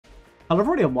Hello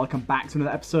everybody and welcome back to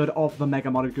another episode of the Mega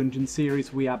Modded Gungeon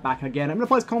series. We are back again. I'm going to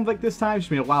play as Convict this time. It's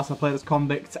been a while since I played as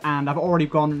Convict, and I've already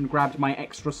gone and grabbed my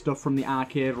extra stuff from the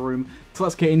arcade room. So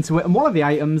let's get into it. And one of the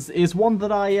items is one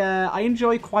that I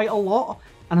enjoy quite a lot,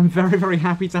 and I'm very, very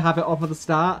happy to have it off at the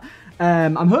start.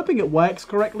 I'm hoping it works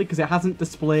correctly because it hasn't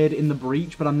displayed in the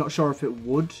breach, but I'm not sure if it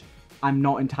would. I'm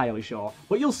not entirely sure.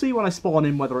 But you'll see when I spawn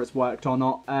in whether it's worked or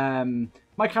not.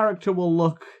 My character will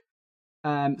look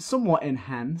somewhat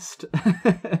enhanced.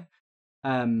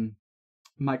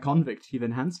 My Convict, you've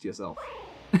enhanced yourself.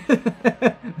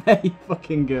 There you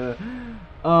fucking go.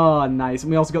 Oh, nice. And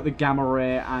we also got the Gamma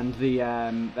Ray and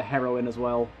the Heroin as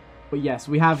well. But yes,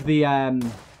 we have the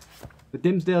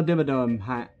Dimsdale Dimmadome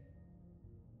hat.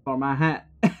 For my hat.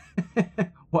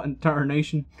 What in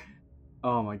tarnation.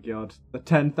 Oh my god. The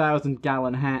 10,000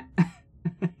 gallon hat.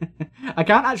 I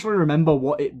can't actually remember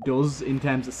what it does in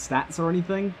terms of stats or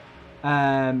anything.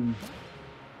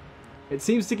 It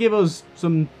seems to give us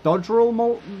some dodge roll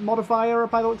modifier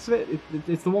by the looks of it.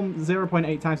 It's the one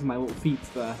 0.8 times with my little feet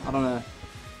there. I don't know.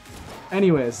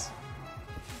 Anyways,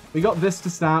 we got this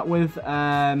to start with.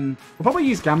 We'll probably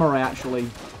use Gamma Ray actually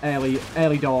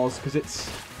early doors because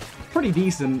it's pretty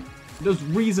decent. It does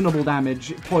reasonable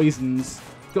damage. It poisons.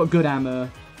 Got good ammo.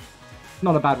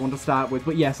 Not a bad one to start with.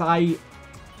 But yes, I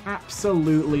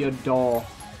absolutely adore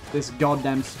this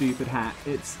goddamn stupid hat.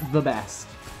 It's the best.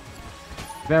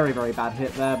 Very, very bad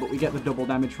hit there, but we get the double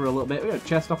damage for a little bit. We got a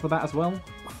chest off the bat as well. Do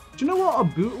you know what? A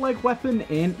bootleg weapon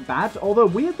ain't bad. Although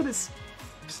weird that it's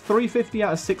 350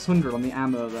 out of 600 on the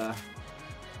ammo there.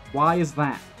 Why is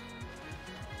that?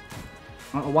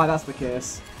 I don't know why that's the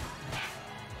case.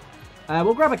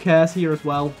 We'll grab a curse here as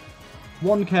well.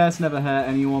 One curse never hurt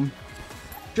anyone.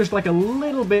 Just like a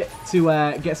little bit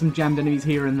to get some jammed enemies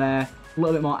here and there. A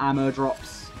little bit more ammo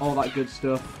drops. All that good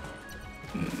stuff.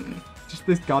 Just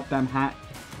this goddamn hat.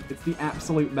 It's the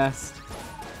absolute best.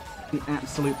 The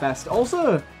absolute best.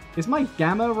 Also, is my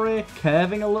Gamma Ray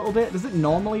curving a little bit? Does it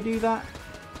normally do that?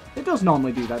 It does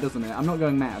normally do that, doesn't it? I'm not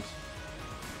going mad.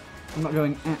 I'm not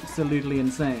going absolutely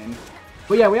insane.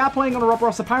 But yeah, we are playing on a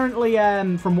Ouroboros. Apparently,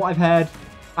 from what I've heard,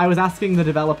 I was asking the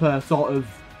developer sort of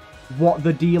what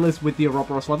the deal is with the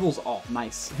Ouroboros levels. Oh,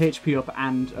 nice. HP up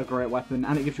and a great weapon.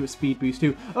 And it gives you a speed boost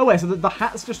too. Oh, wait, so the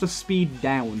hat's just a speed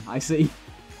down, I see.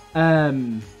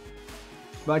 That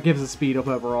gives a speed up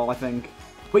overall, I think.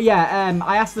 But yeah,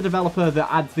 I asked the developer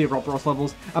that adds the Ouroboros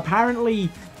levels. Apparently,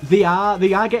 they are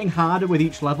getting harder with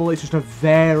each level. It's just a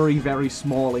very, very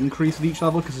small increase with each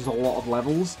level because there's a lot of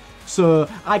levels. So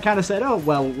I kind of said, oh,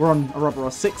 well, we're on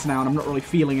Ouroboros 6 now and I'm not really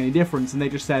feeling any difference. And they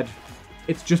just said,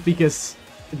 it's just because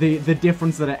the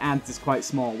difference that it adds is quite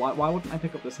small. Why wouldn't I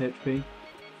pick up this HP?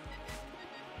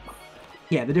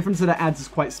 Yeah, the difference that it adds is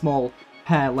quite small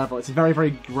per level. It's very,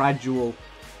 very gradual.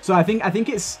 So I think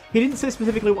it's... He didn't say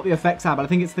specifically what the effects are, but I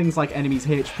think it's things like enemies'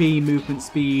 HP, movement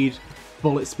speed,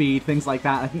 bullet speed, things like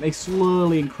that. I think they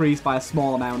slowly increase by a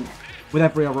small amount with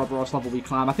every Ouroboros level we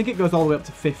climb. I think it goes all the way up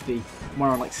to 50. We're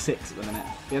on like 6 at the minute.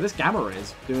 Yeah, this Gamma Ray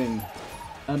is doing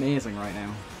amazing right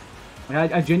now.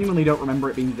 Like, I genuinely don't remember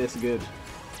it being this good.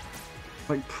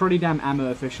 Like, pretty damn ammo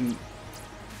efficient.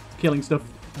 Killing stuff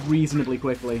reasonably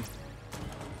quickly.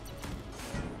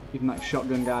 Even that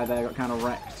shotgun guy there got kind of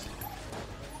wrecked.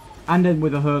 And then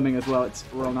with the homing as well, it's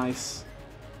real nice.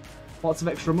 Lots of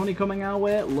extra money coming our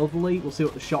way. Lovely. We'll see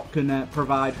what the shop can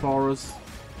provide for us.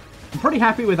 I'm pretty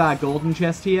happy with our golden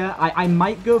chest here. I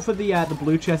might go for the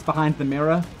blue chest behind the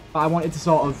mirror, but I wanted to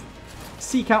sort of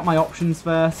seek out my options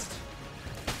first.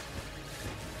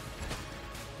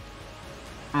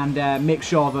 And make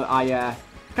sure that I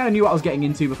kind of knew what I was getting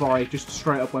into before I just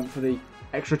straight up went for the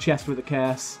extra chest with the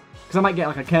curse. Because I might get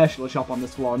like a curse shop on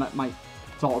this floor, and that might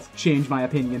sort of change my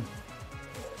opinion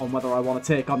on whether I want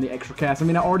to take on the extra curse. I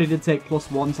mean, I already did take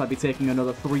 +1, so I'd be taking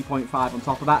another 3.5 on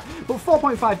top of that. But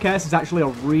 4.5 curse is actually a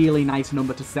really nice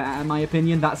number to set at, in my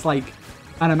opinion. That's like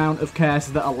an amount of curse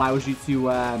that allows you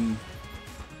to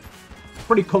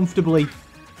pretty comfortably...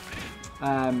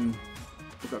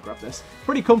 We've got to grab this.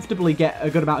 Pretty comfortably get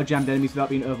a good amount of jammed enemies without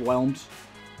being overwhelmed.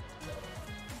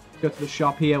 Go to the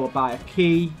shop here, we'll buy a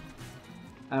key.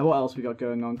 What else we got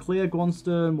going on? Clear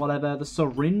Guanstone, whatever. The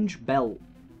syringe belt.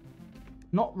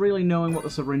 Not really knowing what the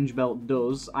syringe belt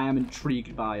does, I am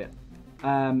intrigued by it.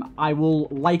 I will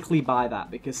likely buy that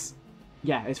because,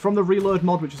 yeah, it's from the Reload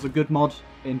mod, which is a good mod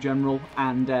in general,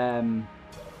 and I'm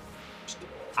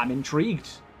intrigued.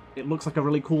 It looks like a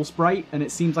really cool sprite, and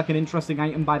it seems like an interesting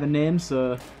item by the name,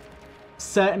 so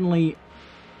certainly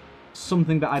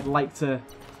something that I'd like to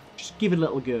just give it a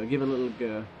little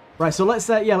go, Right, so let's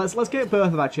get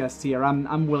both of our chests here.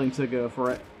 I'm willing to go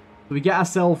for it. So we get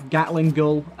ourselves Gatling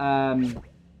Gull.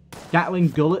 Gatling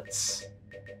gullets.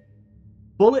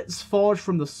 Bullets forged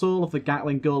from the soul of the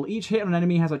Gatling gull. Each hit on an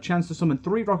enemy has a chance to summon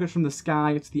 3 rockets from the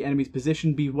sky to the enemy's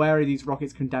position. Be wary these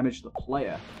rockets can damage the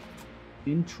player.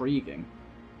 Intriguing.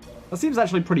 That seems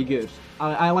actually pretty good.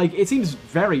 I like it. Seems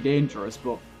very dangerous,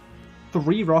 but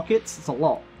 3 rockets? It's a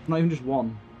lot. Not even just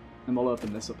 1. And we'll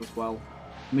open this up as well.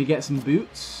 And we get some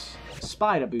boots.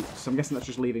 Spider boots. I'm guessing that's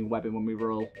just leaving webbing when we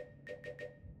roll.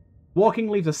 Walking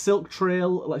leaves a silk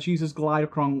trail. Lets users glide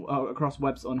across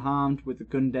webs unharmed, with the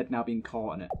gun dead now being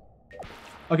caught in it.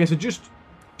 Okay, so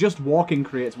just walking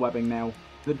creates webbing now.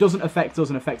 That doesn't affect us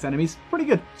and affects enemies. Pretty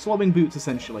good. Slowing boots,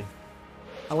 essentially.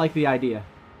 I like the idea.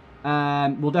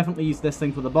 We'll definitely use this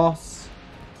thing for the boss.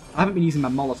 I haven't been using my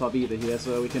Molotov either here,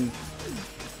 so we can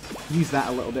use that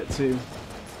a little bit too.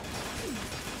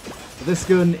 This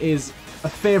gun is a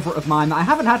favourite of mine that I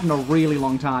haven't had in a really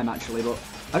long time, actually, but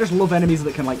I just love enemies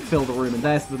that can, like, fill the room, and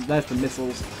there's the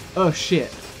missiles. Oh,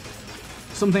 shit.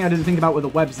 Something I didn't think about with the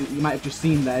webs that you might have just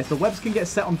seen there is the webs can get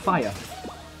set on fire.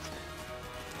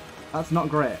 That's not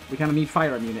great. We kind of need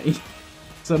fire immunity.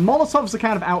 So Molotovs are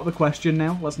kind of out of the question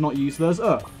now. Let's not use those.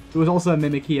 Oh, there was also a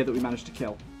Mimic here that we managed to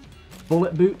kill.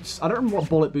 Bullet boots. I don't remember what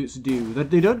bullet boots do.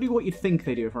 They don't do what you think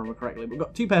they do, if I remember correctly. We've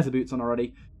got 2 pairs of boots on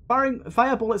already.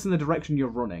 Fire bullets in the direction you're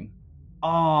running.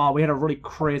 Oh, we had a really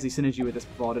crazy synergy with this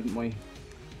before, didn't we?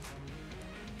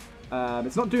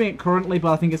 It's not doing it currently,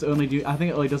 but I think it only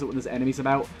does it when there's enemies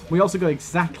about. We also got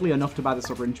exactly enough to buy the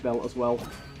syringe belt as well.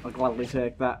 I'll gladly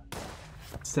take that.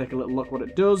 Let's take a little look what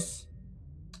it does.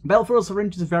 Belt for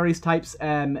syringes of various types,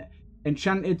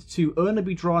 enchanted to only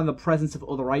be drawn in the presence of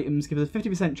other items. Gives a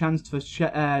 50% chance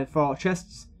for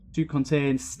chests to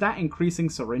contain stat-increasing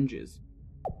syringes.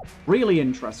 Really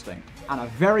interesting. And a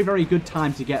very, very good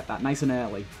time to get that, nice and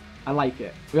early. I like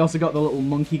it. We also got the little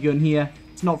monkey gun here.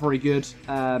 It's not very good.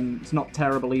 It's not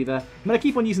terrible either. I'm going to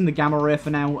keep on using the gamma ray for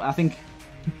now. I think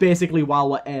basically while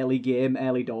we're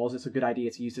early doors, it's a good idea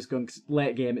to use this gun, because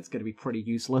late game it's going to be pretty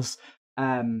useless.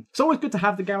 It's always good to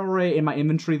have the gamma ray in my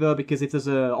inventory though, because if there's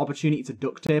an opportunity to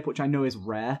duct tape, which I know is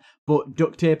rare, but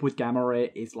duct tape with gamma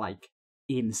ray is like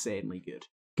insanely good.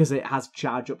 Because it has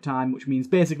charge up time, which means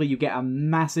basically you get a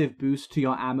massive boost to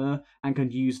your ammo and can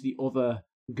use the other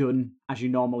gun as you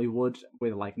normally would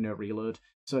with like no reload.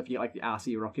 So if you like the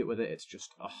RC rocket with it, it's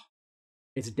just,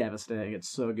 it's devastating. It's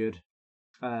so good.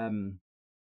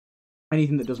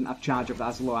 Anything that doesn't have charge up that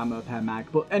has low ammo per mag.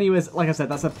 But anyways, like I said,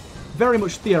 that's a very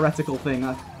much theoretical thing.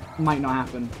 That might not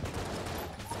happen.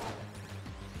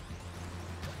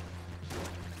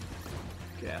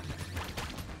 Yeah.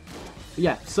 But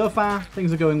yeah, so far,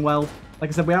 things are going well.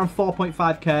 Like I said, we are on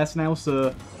 4.5 curse now,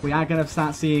 so we are going to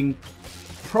start seeing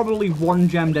probably 1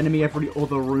 gemmed enemy every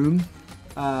other room.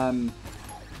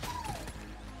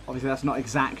 Obviously, that's not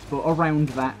exact, but around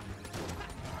that.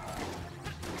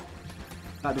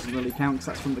 That doesn't really count, because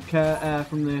that's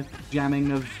from the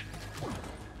jamming of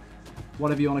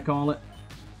whatever you want to call it.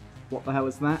 What the hell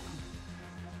is that?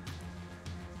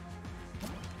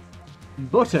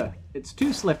 Butter. It's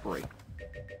too slippery.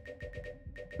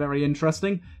 Very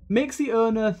interesting. Makes the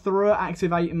owner throw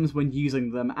active items when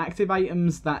using them. Active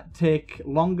items that take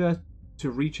longer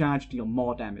to recharge deal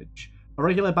more damage. A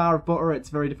regular bar of butter, it's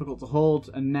very difficult to hold,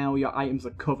 and now your items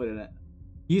are covered in it.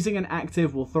 Using an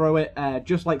active will throw it,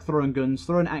 just like throwing guns.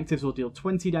 Throwing actives will deal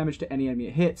 20 damage to any enemy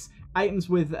it hits. Items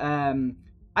with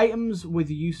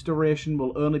use duration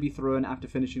will only be thrown after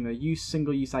finishing their use.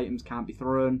 Single-use items can't be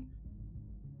thrown.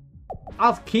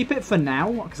 I'll keep it for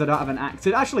now, because I don't have an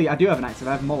active. Actually, I do have an active.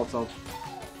 I have Molotov.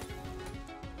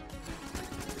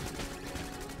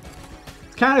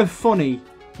 It's kind of funny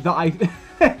that I...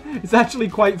 It's actually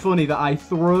quite funny that I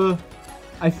throw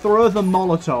the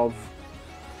Molotov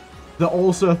that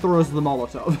also throws the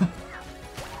Molotov.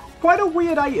 Quite a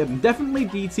weird item. Definitely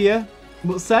D tier,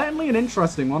 but certainly an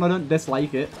interesting one. I don't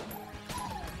dislike it.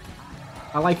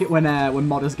 I like it when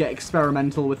modders get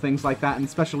experimental with things like that, and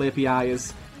Special API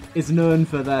is known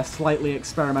for their slightly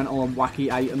experimental and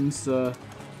wacky items, so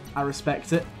I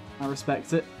respect it. I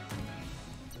respect it.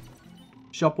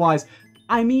 Shop-wise,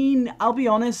 I mean, I'll be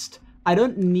honest, I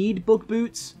don't need bug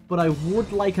boots, but I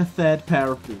would like a 3rd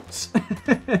pair of boots.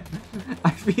 I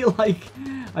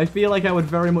feel like I would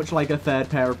very much like a 3rd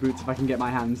pair of boots if I can get my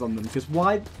hands on them, because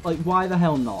why the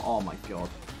hell not? Oh my god.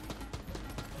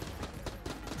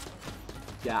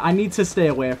 Yeah, I need to stay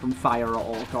away from fire at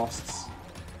all costs.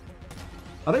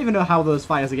 I don't even know how those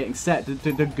fires are getting set.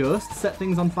 Do ghosts set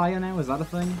things on fire now? Is that a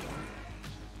thing?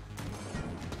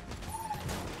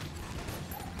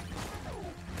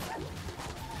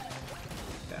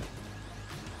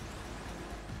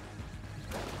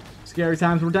 Scary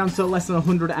times. We're down to less than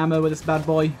 100 ammo with this bad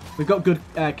boy. We've got good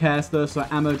cares though, so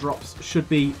ammo drops should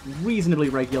be reasonably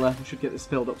regular. We should get this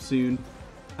filled up soon.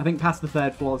 I think past the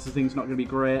 3rd floor, this thing's not going to be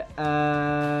great.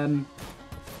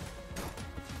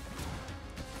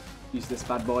 Use this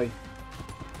bad boy.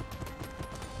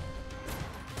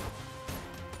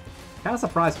 Kind of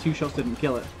surprised 2 shots didn't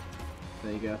kill it.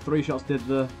 There you go. 3 shots did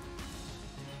the...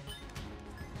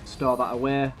 Store that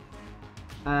away.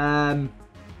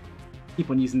 Keep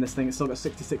on using this thing. It's still got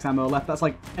 66 ammo left. That's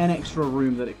like an extra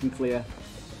room that it can clear.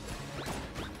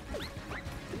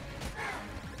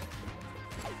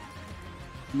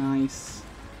 Nice.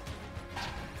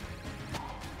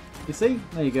 You see?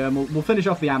 There you go. And we'll finish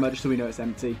off the ammo just so we know it's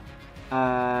empty.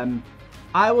 I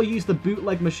will use the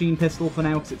bootleg machine pistol for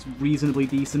now because it's reasonably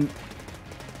decent.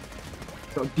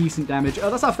 Got decent damage.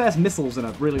 Oh, that's our first missiles in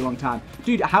a really long time.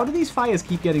 Dude, how do these fires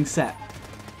keep getting set?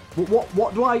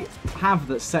 What do I have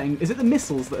that's setting... Is it the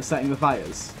missiles that are setting the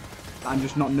fires? That I'm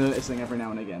just not noticing every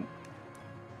now and again.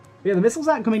 But yeah, the missiles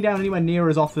aren't coming down anywhere near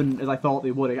as often as I thought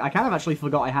they would. I kind of actually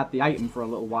forgot I had the item for a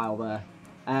little while there.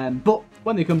 But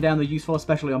when they come down, they're useful,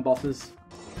 especially on bosses.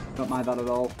 Don't mind that at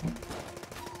all.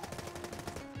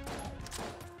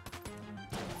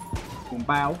 Boom,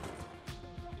 bow.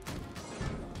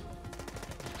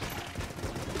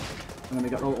 And then we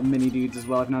got little mini dudes as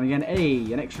well every now and again.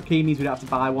 Hey, an extra key means we don't have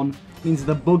to buy one. Means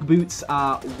the bug boots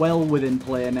are well within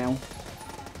play now.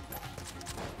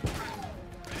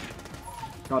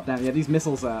 God damn, yeah, these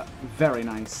missiles are very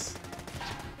nice.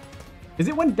 Is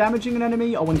it when damaging an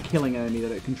enemy or when killing an enemy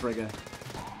that it can trigger?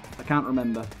 I can't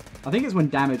remember. I think it's when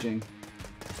damaging.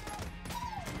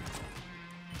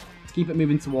 Let's keep it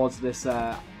moving towards this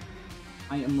item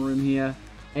room here.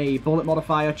 A bullet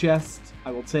modifier chest. I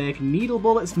will take needle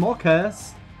bullets, more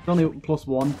curse. It's only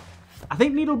 +1. I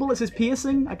think needle bullets is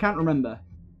piercing. I can't remember.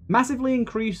 Massively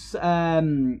increase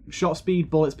shot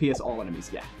speed. Bullets pierce all enemies.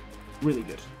 Yeah, really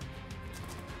good.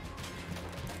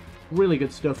 Really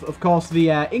good stuff. Of course, the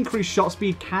increased shot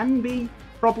speed can be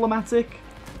problematic,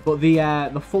 but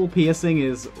the full piercing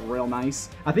is real nice.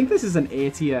 I think this is an A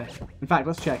tier. In fact,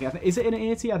 let's check it. Is it an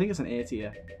A tier? I think it's an A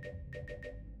tier.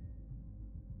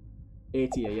 A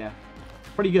tier, yeah.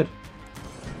 Pretty good.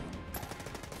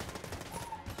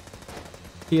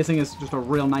 Piercing is just a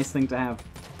real nice thing to have.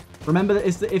 Remember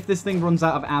that if this thing runs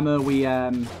out of ammo, we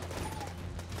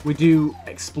do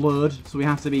explode, so we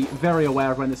have to be very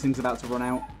aware of when this thing's about to run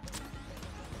out.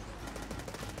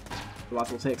 Otherwise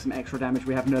we'll take some extra damage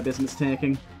we have no business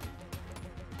taking.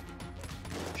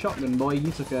 Shotgun boy,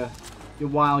 you took your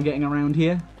while getting around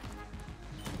here.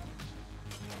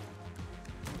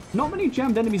 Not many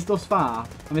jammed enemies thus far.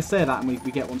 I may say that and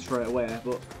we get one straight away,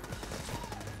 but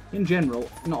in general,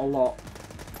 not a lot.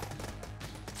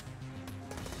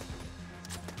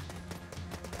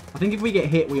 I think if we get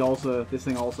hit, this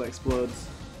thing also explodes.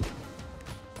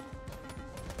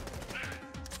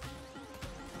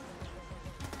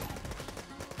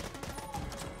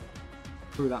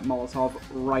 Threw that Molotov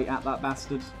right at that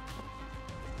bastard.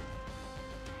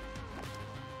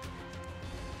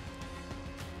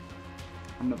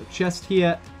 Another chest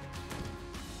here.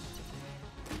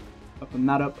 Open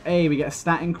that up. Hey, we get a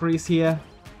stat increase here.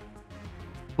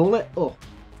 Bullet up.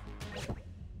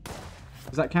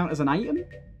 Does that count as an item?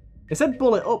 It said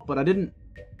bullet up, but I didn't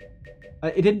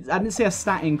see a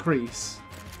stat increase.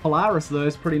 Polaris though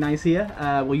is pretty nice here.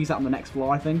 We'll use that on the next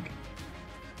floor, I think.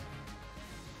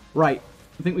 Right.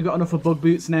 I think we've got enough for bug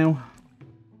boots now.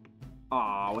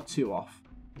 Ah, we're 2 off.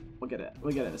 We'll get it.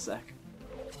 We'll get it in a sec.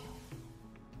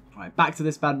 Alright, back to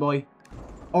this bad boy.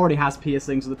 Already has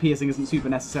piercing, so the piercing isn't super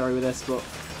necessary with this, but...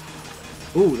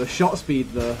 Ooh, the shot speed,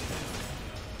 though.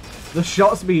 The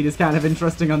shot speed is kind of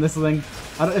interesting on this thing.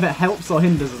 I don't know if it helps or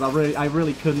hinders us. I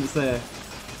really couldn't say.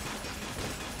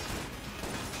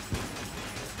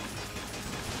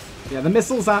 Yeah, the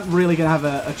missiles aren't really going to have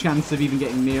a chance of even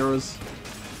getting near us.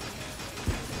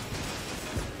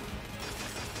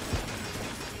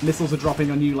 Missiles are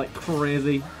dropping on you like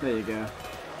crazy. There you go.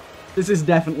 This is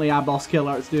definitely our boss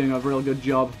killer. It's doing a real good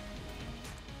job.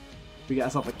 We get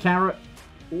ourselves a carrot.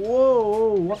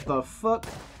 Whoa, what the fuck?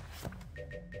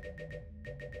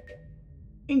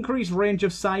 Increased range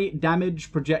of sight,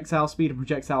 damage, projectile speed, and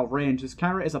projectile range. This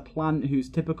carrot is a plant whose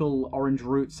typical orange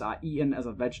roots are eaten as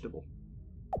a vegetable.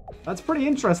 That's pretty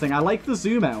interesting. I like the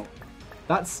zoom out.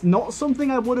 That's not something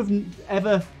I would have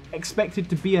ever expected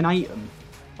to be an item,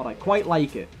 but I quite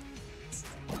like it.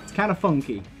 It's kind of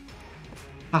funky.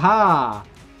 Haha!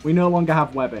 We no longer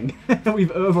have webbing.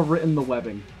 We've overwritten the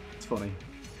webbing. It's funny.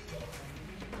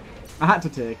 I had to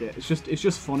take it. It's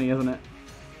just funny, isn't it?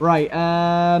 Right,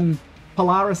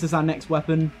 Polaris is our next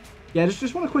weapon. Yeah,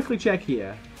 just want to quickly check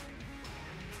here.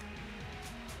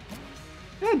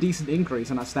 Yeah, decent increase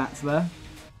in our stats there.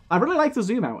 I really like the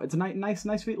zoom out. It's a nice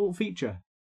little feature.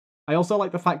 I also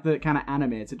like the fact that it kind of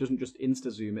animates. It doesn't just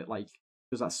insta-zoom. It like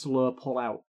does that slow pull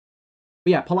out.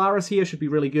 But yeah, Polaris here should be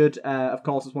really good. Of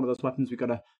course, it's one of those weapons we've got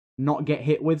to not get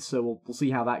hit with, so we'll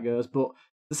see how that goes. But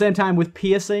at the same time, with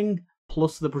piercing,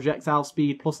 plus the projectile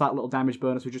speed, plus that little damage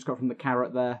bonus we just got from the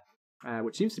carrot there,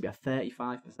 which seems to be a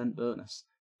 35% bonus,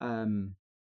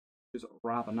 which is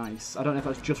rather nice. I don't know if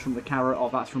that's just from the carrot or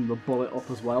that's from the bullet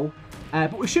up as well.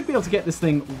 But we should be able to get this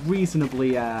thing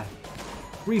reasonably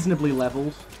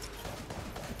leveled.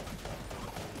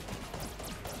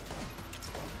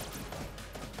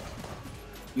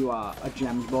 You are a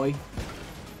gems boy.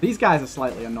 These guys are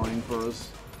slightly annoying for us.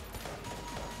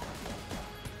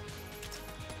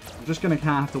 I'm just gonna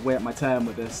kind of have to wait my turn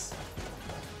with this.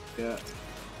 Yeah.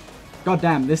 God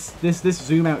damn, this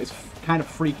zoom out is kind of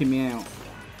freaking me out.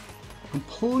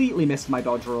 Completely missed my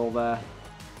dodge roll there.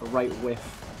 A right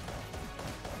whiff.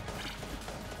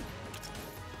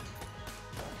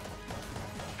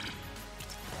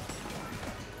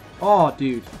 Oh,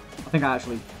 dude. I think I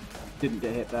actually didn't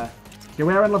get hit there. Okay,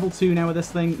 we're on level 2 now with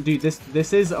this thing. Dude,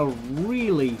 this is a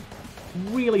really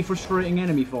frustrating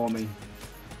enemy for me.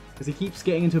 Because he keeps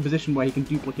getting into a position where he can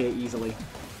duplicate easily.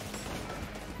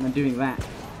 And then doing that.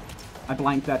 I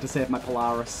blanked there to save my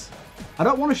Polaris. I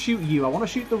don't want to shoot you, I want to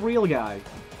shoot the real guy.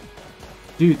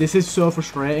 Dude, this is so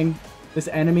frustrating. This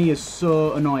enemy is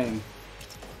so annoying.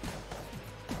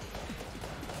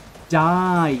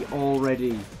 Die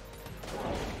already.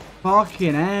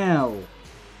 Fucking hell.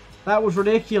 That was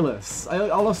ridiculous. I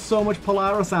lost so much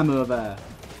Polaris ammo there.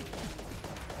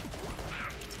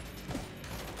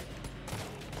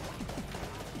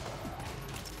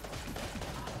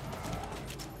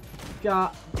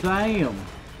 God damn.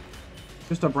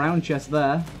 Just a brown chest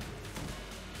there.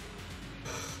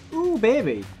 Ooh,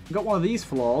 baby. Got one of these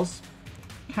floors.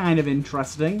 Kind of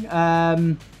interesting.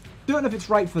 Don't know if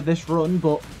it's right for this run,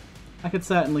 but I could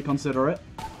certainly consider it.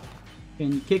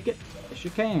 Can you kick it? Yes, you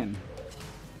can.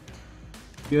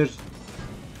 Good.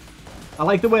 I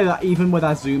like the way that even with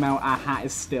our zoom out, our hat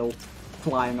is still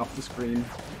flying off the screen.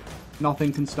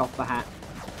 Nothing can stop the hat.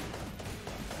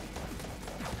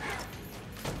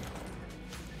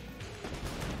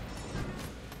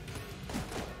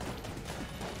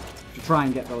 Should try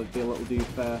and get the little dude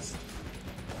first.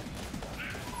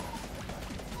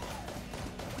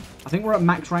 I think we're at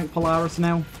max rank Polaris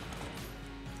now.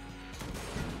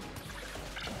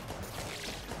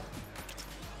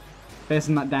 Based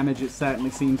on that damage, it certainly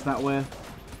seems that way.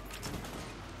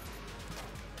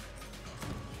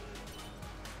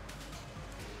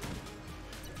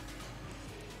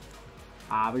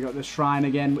 Ah, we got this shrine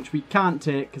again, which we can't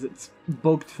take because it's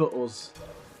bugged for us.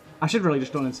 I should really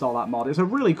just uninstall that mod. It's a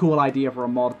really cool idea for a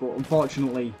mod, but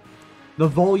unfortunately, the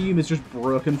volume is just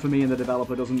broken for me and the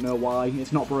developer doesn't know why.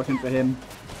 It's not broken for him,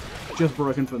 just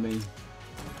broken for me.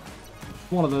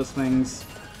 One of those things.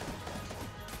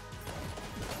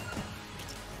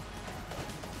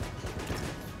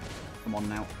 Come on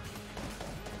now.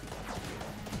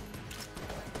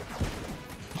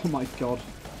 Oh my god.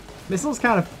 Missile's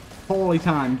kind of poorly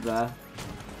timed there.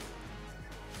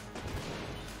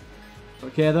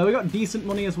 Okay, though, we got decent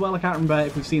money as well. I can't remember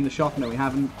if we've seen the shop. No, we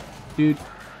haven't. Dude.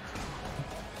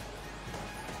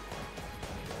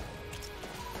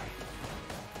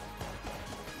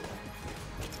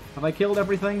 Have I killed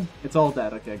everything? It's all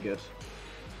dead. Okay, good.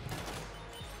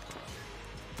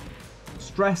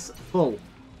 Stressful.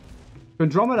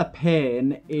 Andromeda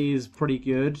Pain is pretty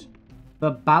good.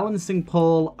 The balancing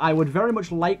pole, I would very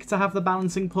much like to have the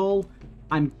balancing pole.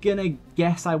 I'm gonna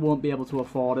guess I won't be able to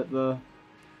afford it though.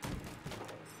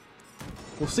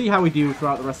 We'll see how we do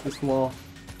throughout the rest of this floor.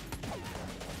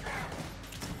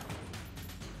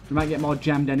 We might get more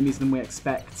jammed enemies than we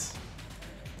expect.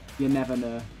 You never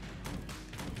know.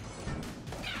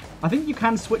 I think you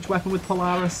can switch weapon with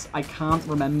Polaris. I can't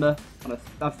remember.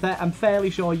 I'm fairly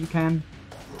sure you can.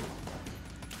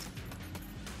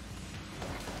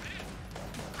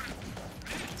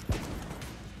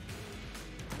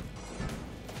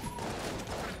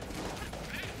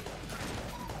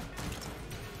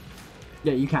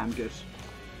 Yeah, you can, good.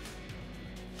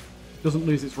 Doesn't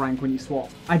lose its rank when you swap.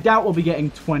 I doubt we'll be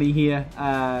getting 20 here,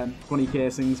 20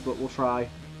 casings, but we'll try.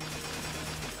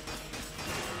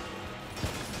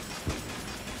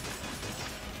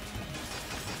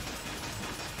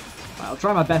 I'll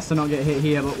try my best to not get hit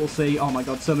here, but we'll see. Oh my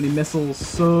god, so many missiles.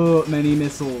 So many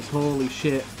missiles. Holy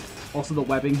shit. Also, the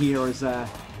webbing here is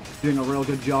doing a real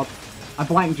good job. I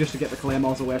blanked just to get the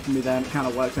claymores away from me there, and it kind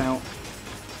of worked out.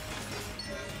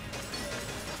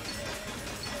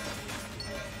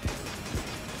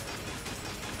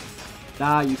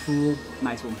 Die, you fool.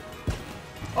 Nice one.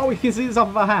 Oh, we can see the top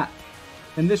of our hat.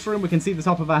 In this room, we can see the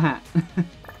top of our hat.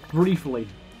 Briefly.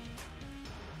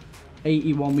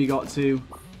 81 we got to.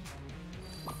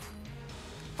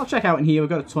 I'll check out in here.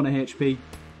 We've got a ton of HP.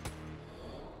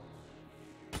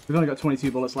 We've only got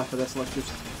 22 bullets left for this. Let's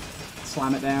just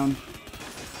slam it down.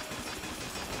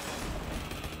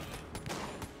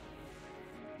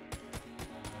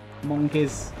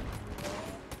 Monkeys.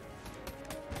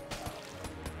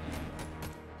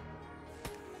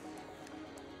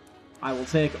 I will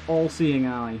take all-seeing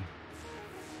eye.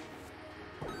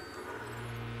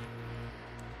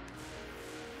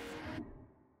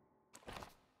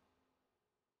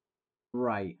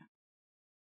 Right.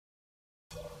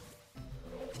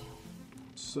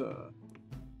 So,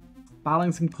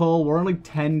 balancing pole, we're only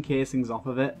 10 casings off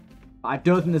of it. I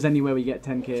don't think there's any way we get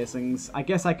 10 casings. I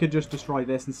guess I could just destroy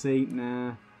this and see.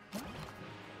 Nah.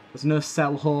 There's no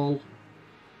cell hole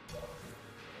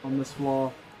on this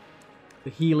floor. The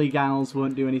Healy gals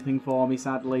won't do anything for me,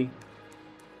 sadly.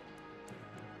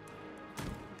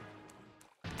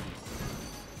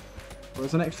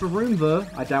 There's an extra room, though.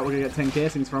 I doubt we're going to get 10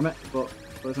 casings from it, but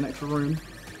there's an extra room. Do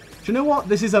you know what?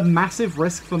 This is a massive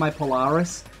risk for my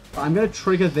Polaris. But I'm going to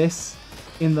trigger this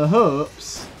in the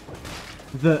hopes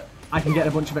that I can get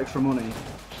a bunch of extra money.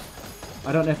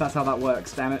 I don't know if that's how that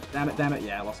works. Damn it, damn it, damn it.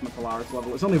 Yeah, I lost my Polaris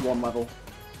level. It's only one level.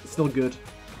 It's still good.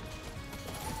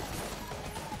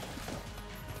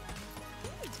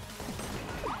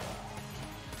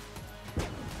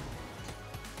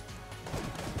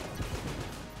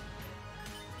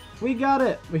 We got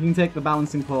it! We can take the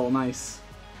balancing pole. Nice.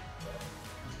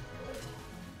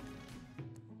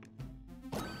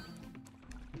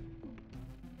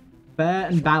 Fair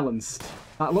and balanced.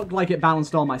 That looked like it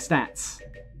balanced all my stats.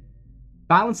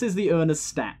 Balances the owner's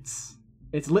stats.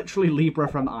 It's literally Libra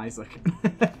from Isaac.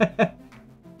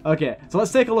 Okay, so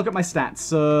let's take a look at my stats.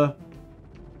 So,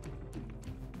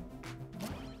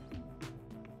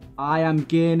 I am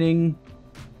gaining...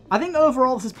 I think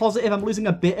overall this is positive. I'm losing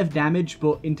a bit of damage,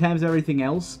 but in terms of everything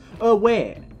else... Oh,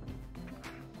 wait.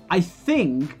 I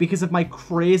think because of my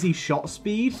crazy shot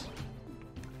speed...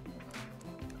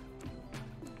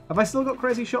 Have I still got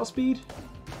crazy shot speed?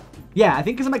 Yeah, I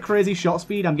think because of my crazy shot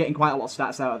speed, I'm getting quite a lot of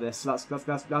stats out of this. So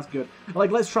that's good. Like,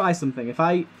 let's try something. If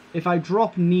I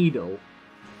drop needle...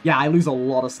 Yeah, I lose a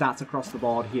lot of stats across the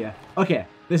board here. Okay,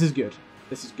 this is good.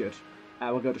 This is good.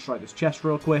 We'll go destroy this chest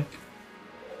real quick.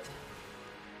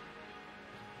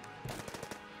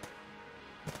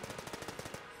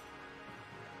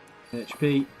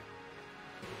 HP.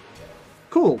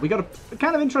 Cool. We got a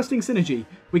kind of interesting synergy.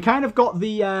 We kind of got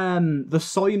the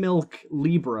soy milk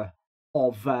Libra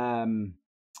of Enter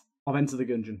the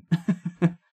Gungeon.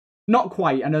 Not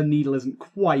quite. I know Needle isn't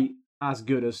quite as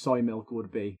good as soy milk would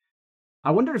be.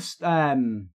 I wonder if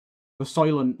the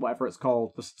Soylent, whatever it's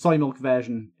called, the soy milk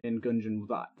version in Gungeon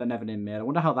that the Never Name made. I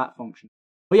wonder how that functions.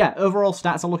 But yeah, overall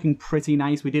stats are looking pretty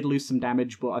nice. We did lose some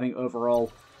damage, but I think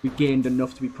overall we gained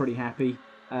enough to be pretty happy.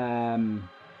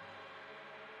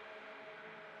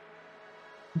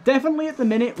 Definitely at the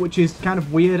minute, which is kind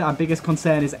of weird, our biggest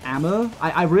concern is ammo.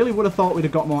 I really would have thought we'd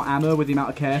have got more ammo with the amount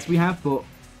of chaos we have, but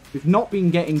we've not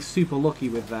been getting super lucky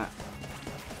with that.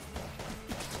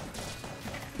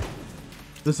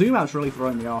 The zoom out's really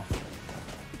throwing me off.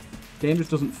 Game just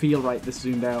doesn't feel right this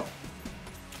zoomed out.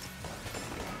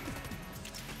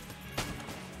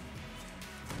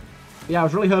 Yeah, I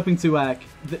was really hoping to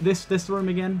this room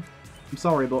again. I'm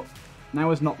sorry, but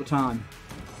now is not the time.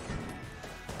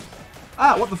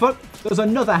 Ah, what the fuck? There's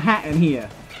another hat in here.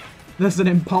 There's an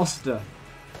imposter.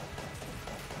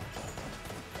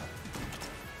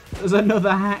 There's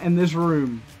another hat in this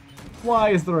room. Why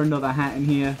is there another hat in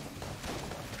here?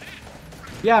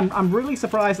 Yeah, I'm really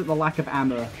surprised at the lack of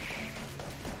ammo.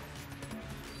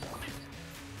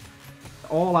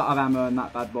 All out of ammo in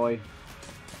that bad boy.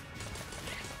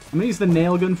 I'm going to use the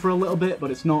nail gun for a little bit, but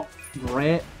it's not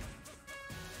great.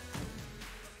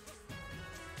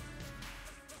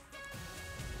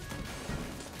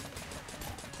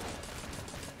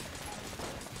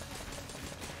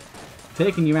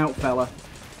 Taking you out, fella.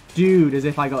 Dude, as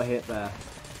if I got hit there.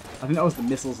 I think that was the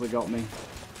missiles that got me.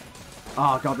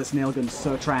 Oh god, this nail gun's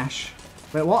so trash.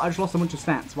 Wait, what? I just lost a bunch of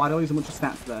stats. Why did I lose a bunch of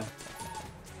stats there?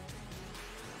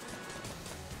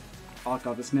 Oh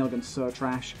god, this nail gun's so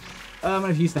trash. I'm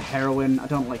going to use the heroin. I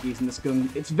don't like using this gun.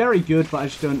 It's very good, but I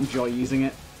just don't enjoy using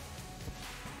it.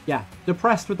 Yeah,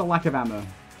 depressed with the lack of ammo.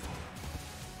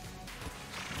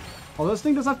 Although this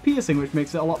thing does have piercing, which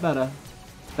makes it a lot better.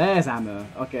 There's ammo.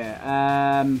 Okay,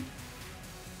 I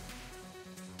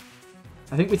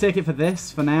think we take it for this,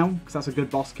 for now, because that's a good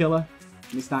boss killer.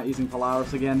 Let me start using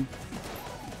Polaris again.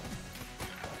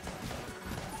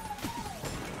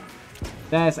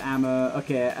 There's ammo.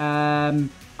 Okay.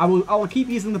 I will keep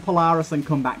using the Polaris and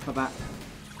come back for that.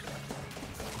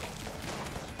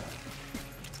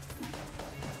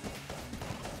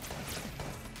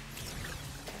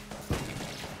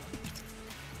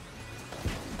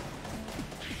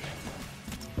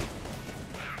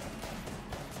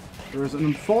 There is an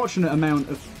unfortunate amount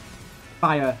of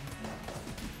fire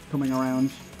coming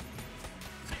around.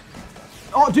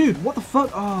 Oh, dude, what the fuck?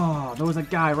 Oh, there was a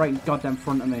guy right in goddamn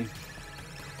front of me.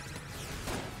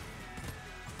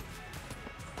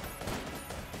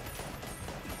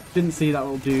 Didn't see that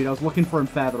little dude. I was looking for him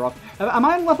further off. Am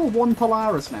I on level 1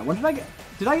 Polaris now? When did I get...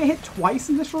 Did I get hit twice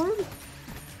in this room?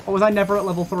 Or was I never at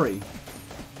level 3?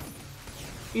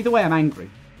 Either way, I'm angry.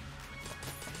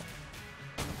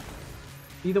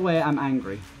 Either way, I'm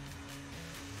angry.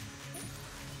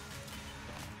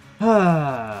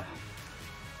 Some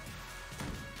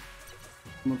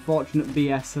unfortunate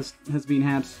BS has been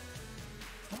had.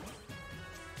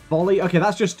 Volley. Okay,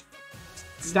 that's just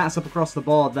stats up across the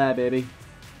board there, baby.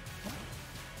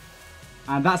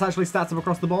 And that's actually stats up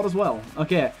across the board as well.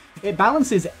 Okay, it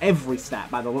balances every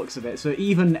stat by the looks of it. So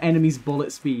even enemies'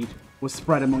 bullet speed was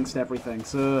spread amongst everything.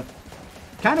 So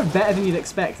kind of better than you'd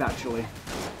expect, actually.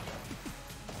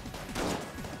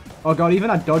 Oh god, even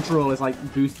our dodge roll is like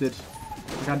boosted.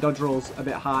 Like our dodge roll's a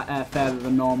bit high, further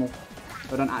than normal.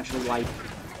 I don't actually like.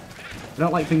 I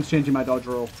don't like things changing my dodge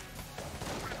roll.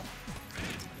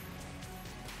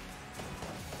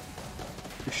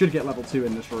 We should get level 2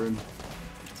 in this room.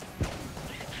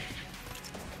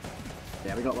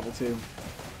 Yeah, we got level 2.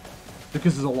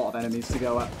 Because there's a lot of enemies to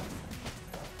go at.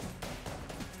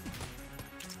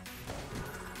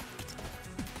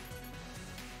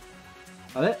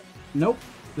 That it? Nope.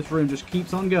 This room just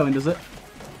keeps on going, does it?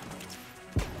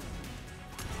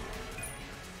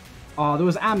 Oh, there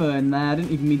was ammo in there. I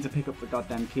didn't even mean to pick up the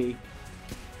goddamn key.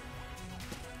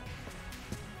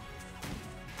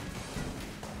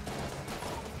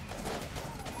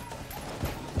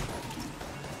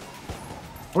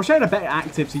 I wish I had a better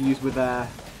active to use with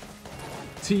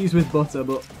butter,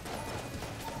 but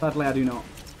sadly I do not.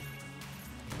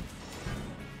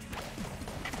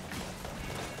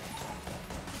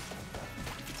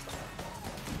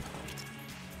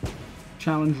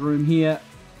 Challenge room here.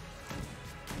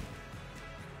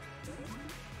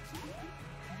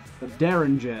 The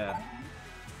Derringer.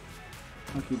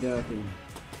 Okie dokie.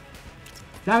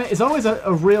 Damn it, it's always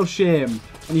a real shame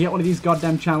when you get one of these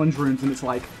goddamn challenge rooms and it's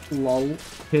like, lol,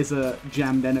 here's a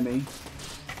jammed enemy.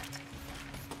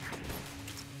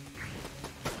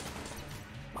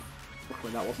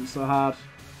 Hopefully that wasn't so hard.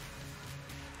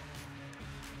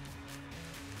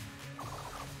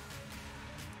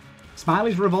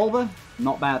 Smiley's revolver?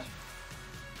 Not bad.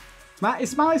 Is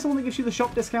Smiley someone that gives you the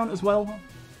shop discount as well?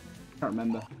 Can't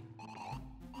remember.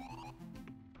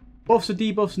 Buffs or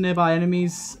debuffs nearby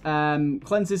enemies.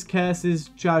 Cleanses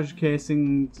curses, charge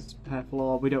casings,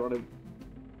 floor. We don't really...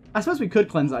 I suppose we could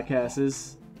cleanse our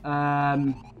curses.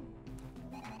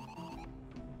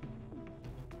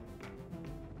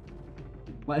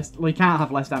 We can't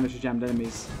have less damage to jammed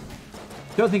enemies.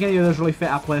 Don't think any of those really fit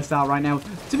our playstyle right now.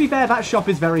 To be fair, that shop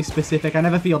is very specific. I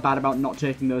never feel bad about not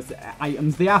taking those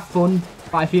items. They are fun,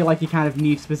 but I feel like you kind of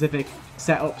need specific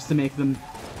setups to make them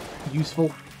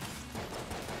useful.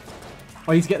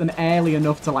 Or you need to get them early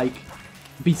enough to, like,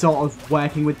 be sort of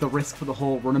working with the risk for the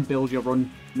whole run and build your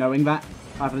run knowing that,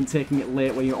 rather than taking it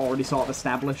late when you're already sort of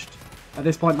established. At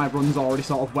this point, my run's already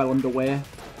sort of well underway, and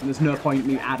there's no point in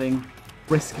me adding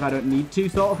risk if I don't need to,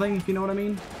 sort of thing, if you know what I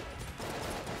mean.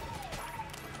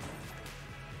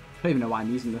 I don't even know why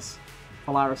I'm using this.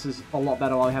 Polaris is a lot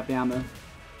better while I have the ammo.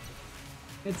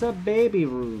 It's a baby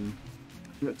room.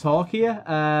 We got talk here.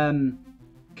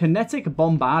 Kinetic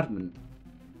bombardment.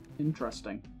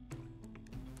 Interesting.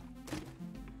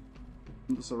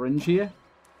 The syringe here.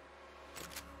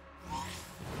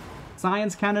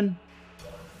 Science cannon.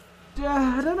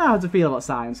 I don't know how to feel about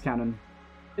science cannon.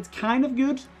 It's kind of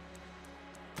good.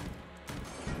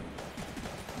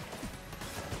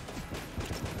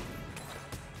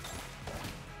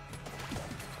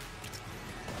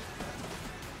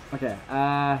 Okay,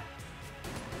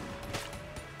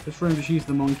 this room just used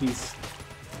the monkeys.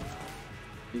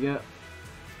 There you go.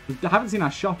 We haven't seen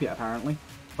our shop yet, apparently.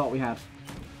 Thought we had.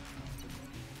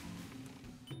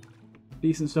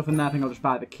 Decent stuff in there. I think I'll just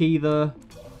buy the key, though.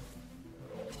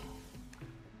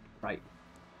 Right.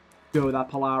 Go with that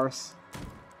Polaris.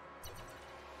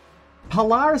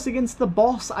 Polaris against the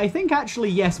boss? I think actually,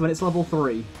 yes, when it's level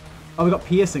 3. Oh, we've got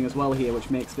piercing as well here, which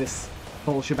makes this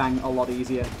whole shebang a lot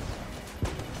easier.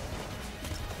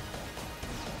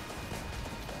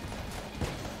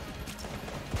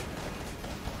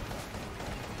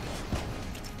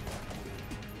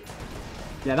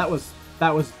 Yeah, that was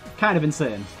kind of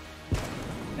insane.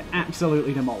 It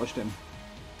absolutely demolished him.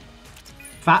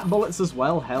 Fat bullets as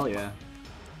well, hell yeah.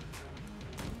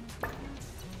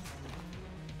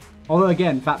 Although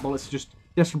again, fat bullets just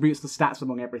distributes the stats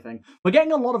among everything. We're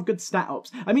getting a lot of good stat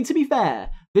ups. I mean, to be fair,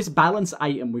 this balance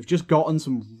item, we've just gotten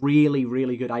some really,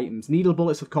 really good items. Needle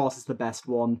bullets, of course, is the best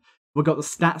one. We've got the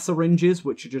stat syringes,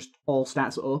 which are just all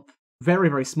stats up. Very,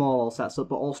 very small all stats up,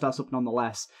 but all stats up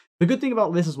nonetheless. The good thing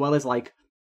about this as well is, like,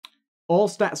 all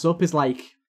stats up is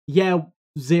like, yeah,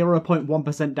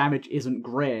 0.1% damage isn't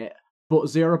great, but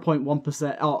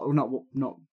 0.1%, oh, not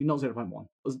 0.1.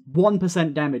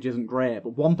 1% damage isn't great,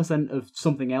 but 1% of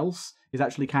something else is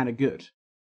actually kind of good.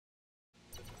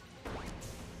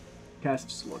 Curse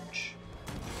of Sludge.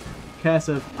 Curse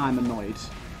of I'm annoyed is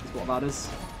what that is.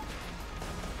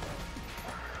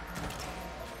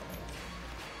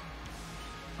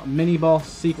 Got a mini boss,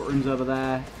 secret rooms over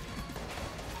there.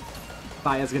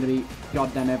 Fire's gonna be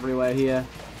goddamn everywhere here.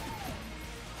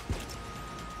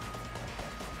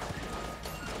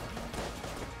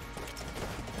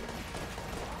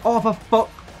 Oh, for fuck!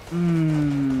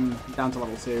 Down to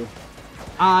level 2.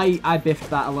 I biffed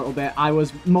that a little bit. I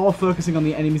was more focusing on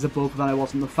the enemies above than I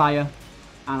was on the fire.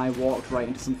 And I walked right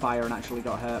into some fire and actually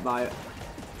got hurt by it.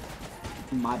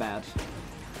 My bad.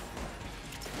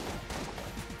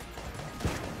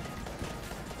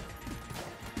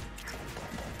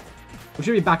 We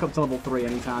should be back up to level 3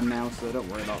 anytime now, so don't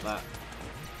worry about that.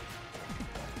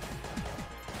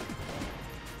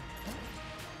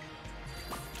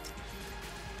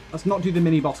 Let's not do the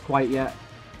mini-boss quite yet.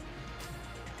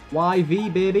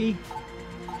 YV, baby.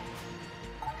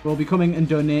 We'll be coming and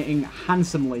donating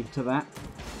handsomely to that.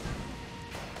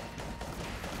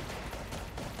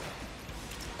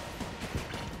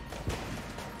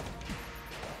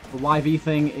 The YV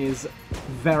thing is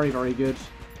very, very good.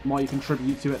 The more you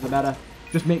contribute to it, the better.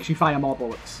 Just makes you fire more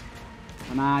bullets.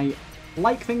 And I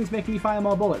like things making you fire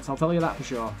more bullets, I'll tell you that for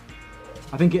sure.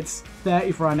 I think it's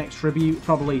 30 for our next tribute.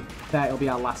 Probably 30 will be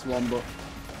our last one, but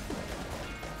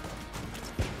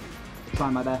I'll try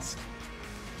my best.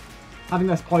 Having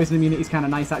this poison immunity is kind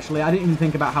of nice, actually. I didn't even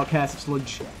think about how Curse of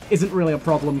Sludge isn't really a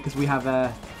problem because we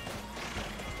have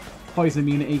poison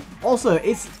immunity. Also,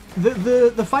 it's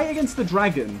the fight against the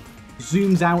dragon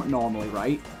zooms out normally,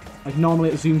 right? Like, normally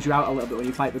it zooms you out a little bit when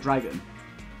you fight the dragon.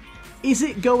 Is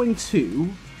it going to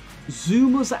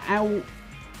zoom us out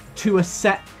to a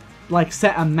set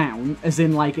amount, as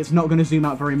in, like, it's not going to zoom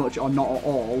out very much or not at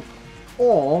all?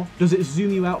 Or does it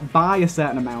zoom you out by a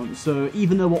certain amount, so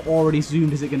even though we're already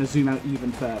zoomed, is it going to zoom out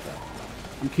even further?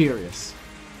 I'm curious.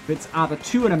 If it's either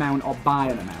to an amount or by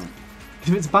an amount.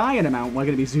 Because if it's by an amount, we're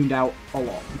going to be zoomed out a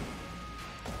lot.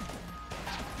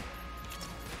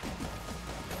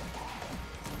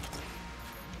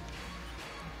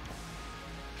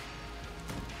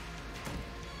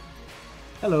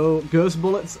 Hello, ghost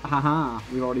bullets. Haha,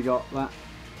 we've already got that.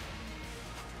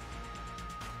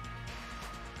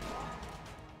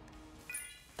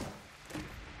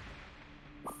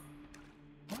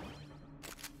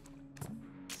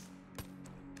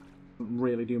 Doesn't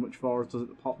really do much for us, does it,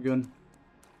 the pop gun?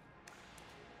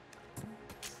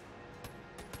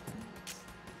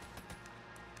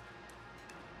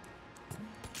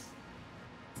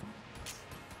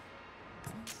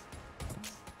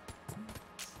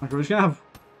 Okay, we're just gonna have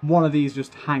one of these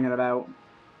just hanging about.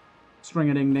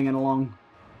 String-a-ding-dinging along.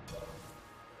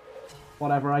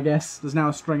 Whatever, I guess. There's now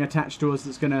a string attached to us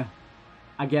that's gonna,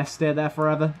 I guess, stay there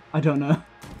forever. I don't know.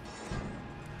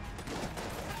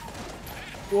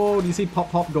 Whoa, do you see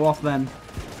Pop Pop go off then?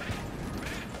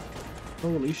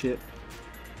 Holy shit.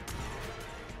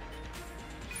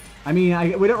 I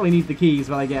mean, we don't really need the keys,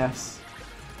 but I guess.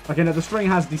 Okay, no, the string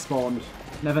has despawned.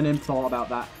 Never even thought about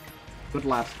that. Good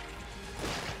lad.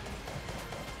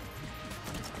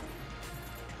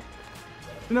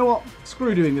 You know what?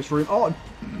 Screw doing this room. Oh,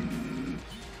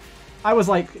 I was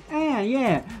like,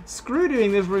 yeah, screw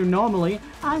doing this room normally.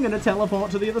 I'm going to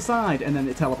teleport to the other side. And then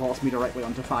it teleports me directly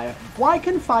onto fire. Why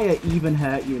can fire even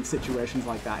hurt you in situations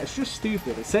like that? It's just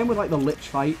stupid. It's same with, like, the Lich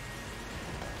fight.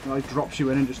 It, like, drops you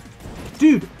in and just...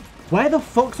 Dude, where the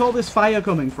fuck's all this fire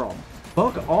coming from?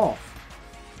 Fuck off.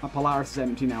 My Polaris is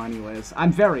empty now anyways.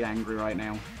 I'm very angry right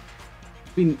now.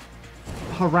 Been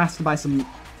harassed by some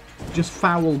just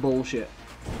foul bullshit.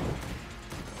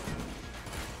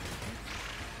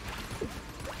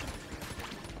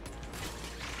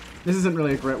 This isn't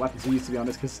really a great weapon to use, to be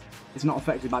honest, because it's not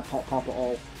affected by Pop Pop at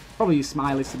all. Probably use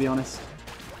Smileys, to be honest.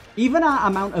 Even our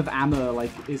amount of ammo,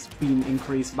 like, is being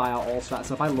increased by our all-stat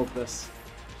stuff. I love this.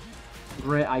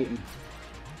 Great item.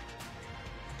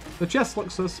 The chest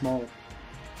looks so small.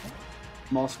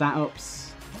 More stat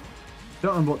ups.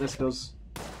 Don't remember what this does.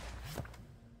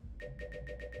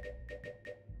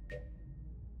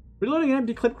 Reloading an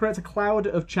empty clip creates a cloud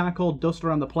of charcoal dust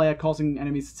around the player, causing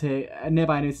enemies to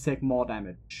nearby enemies to take more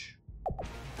damage.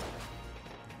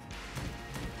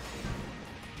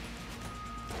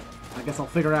 I guess I'll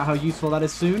figure out how useful that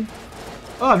is soon.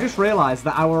 Oh, I've just realised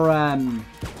that our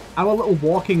little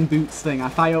walking boots thing,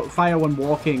 fire when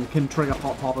walking, can trigger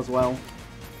pop as well.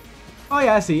 Oh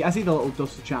yeah, I see the little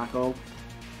dust of charcoal.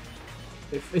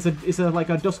 It's like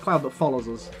a dust cloud that follows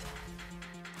us.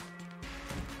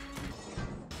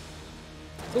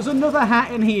 There's another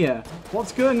hat in here.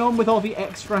 What's going on with all the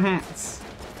extra hats?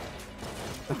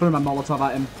 I threw my Molotov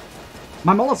at him.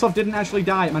 My Molotov didn't actually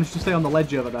die. It managed to stay on the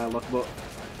ledge over there, look, but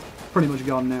pretty much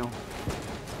gone now.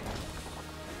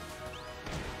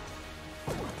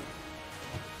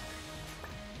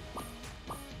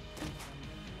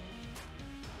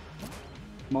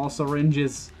 More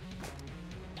syringes.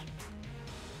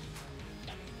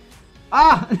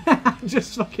 Ah!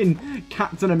 Just fucking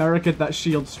Captain America'd that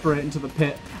shield straight into the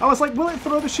pit. I was like, will it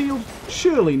throw the shield?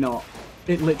 Surely not.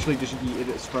 It literally just yeeted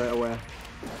it straight away.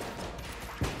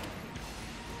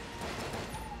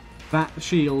 That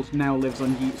shield now lives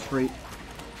on Yeet Street.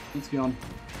 It's gone.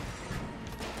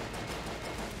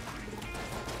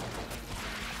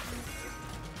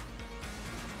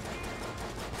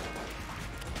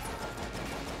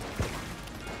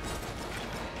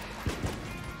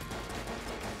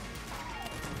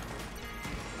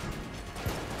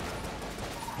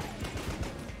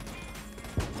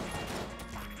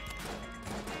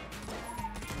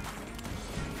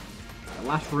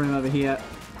 Last room over here.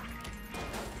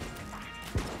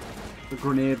 The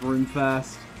grenade room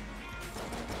first.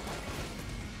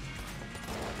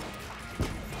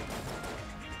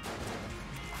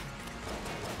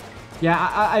 Yeah,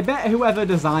 I bet whoever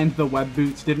designed the web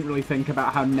boots didn't really think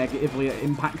about how negatively it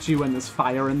impacts you when there's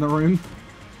fire in the room.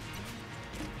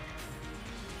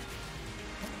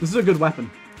 This is a good weapon.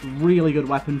 Really good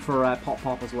weapon for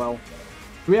Pop as well.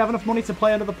 Do we have enough money to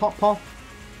play another Pop?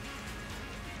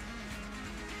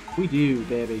 We do,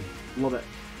 baby. Love it.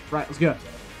 Right, let's go.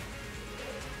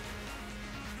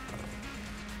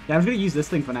 Yeah, I'm just going to use this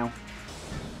thing for now.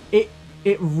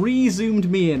 It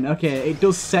re-zoomed me in. Okay, it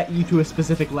does set you to a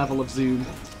specific level of zoom.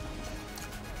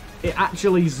 It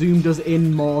actually zoomed us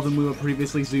in more than we were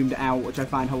previously zoomed out, which I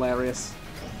find hilarious.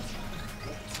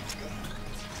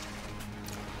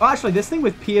 Oh, actually, this thing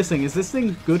with piercing, is this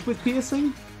thing good with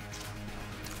piercing?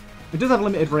 It does have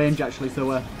limited range, actually,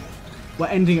 so we're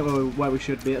ending it where we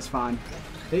should be. It's fine.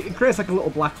 It creates like a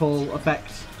little black hole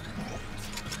effect.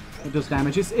 It does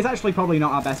damage. It's actually probably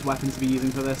not our best weapon to be using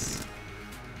for this.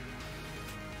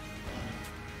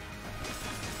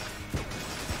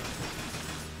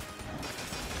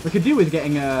 We could do with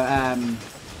getting a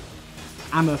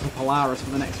ammo for Polaris for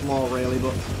the next floor, really,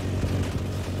 but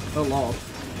oh lord,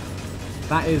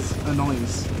 that is a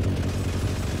noise.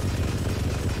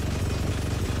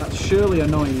 That's surely a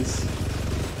noise.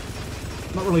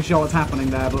 Not really sure what's happening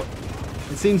there, but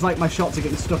it seems like my shots are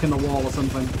getting stuck in the wall or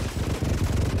something.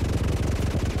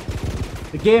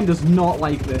 The game does not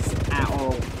like this at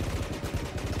all.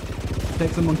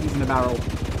 Take some monkeys in a barrel.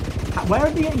 Where are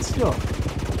they getting stuck?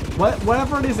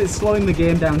 Wherever it is, it's slowing the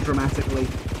game down dramatically.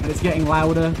 And it's getting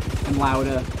louder and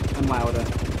louder and louder.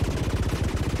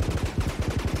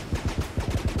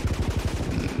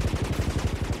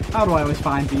 How do I always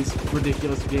find these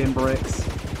ridiculous game breaks?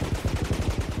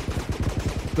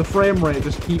 The frame rate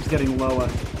just keeps getting lower.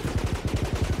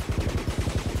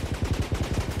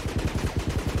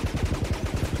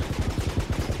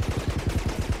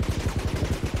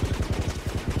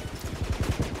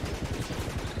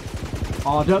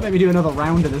 Oh, don't make me do another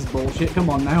round of this bullshit. Come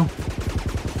on now.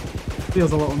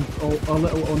 Feels a little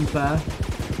unfair.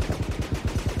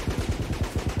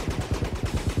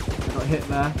 I got hit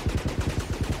there.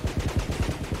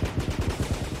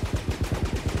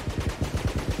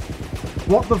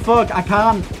 What the fuck? I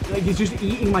can't. Like, it's just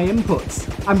eating my inputs.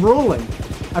 I'm rolling.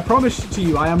 I promise to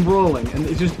you, I am rolling, and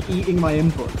it's just eating my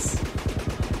inputs.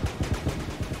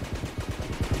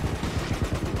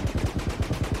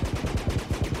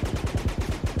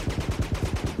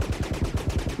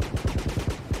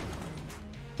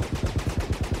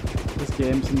 This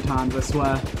game sometimes, I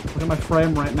swear. Look at my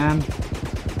frame rate, man.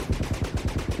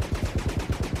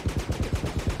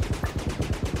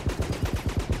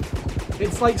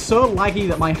 It's like so laggy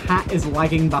that my hat is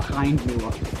lagging behind me.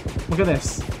 Look at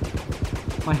this.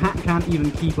 My hat can't even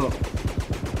keep up.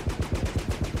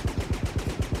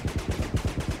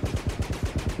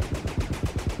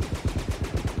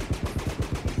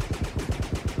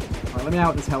 Alright, let me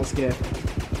out of this hellscape.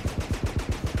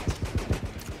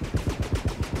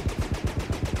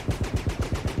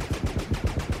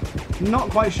 Not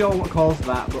quite sure what caused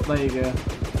that, but there you go.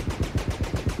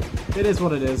 It is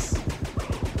what it is.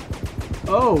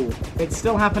 Oh, it's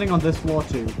still happening on this floor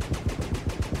too.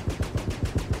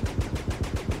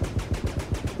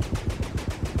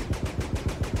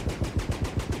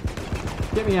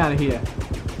 Get me out of here.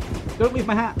 Don't leave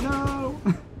my hat. No!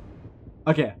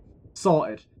 Okay,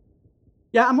 sorted.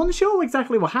 Yeah, I'm unsure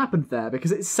exactly what happened there,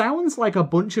 because it sounds like a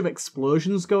bunch of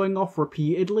explosions going off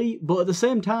repeatedly, but at the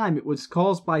same time, it was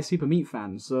caused by Super Meat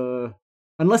Fan, so...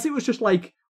 Unless it was just,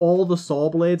 like, all the saw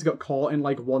blades got caught in,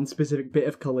 like, one specific bit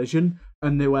of collision,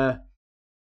 and they were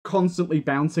constantly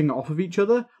bouncing off of each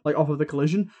other, like, off of the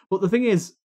collision. But the thing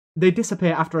is, they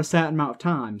dissipate after a certain amount of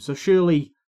time, so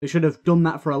surely they should have done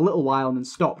that for a little while and then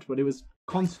stopped, but it was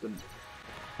constant.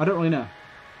 I don't really know.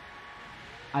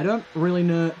 I don't really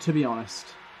know, to be honest.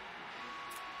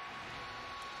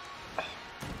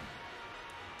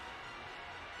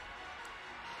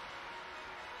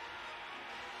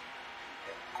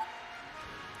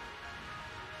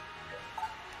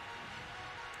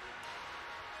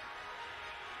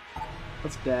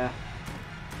 Let's dare.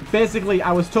 Basically,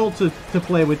 I was told to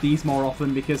play with these more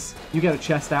often because you get a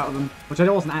chest out of them, which I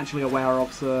wasn't actually aware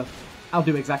of, so I'll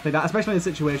do exactly that, especially in a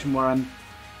situation where I'm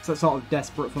sort of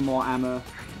desperate for more ammo.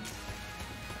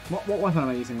 What weapon am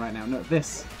I using right now? No,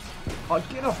 this. Oh,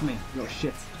 get off me! Oh,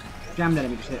 shit. Jammed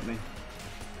enemy just hit me.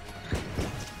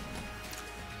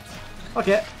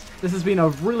 Okay, this has been a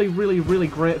really, really, really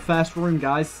great first room,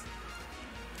 guys.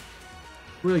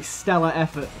 Really stellar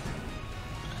effort.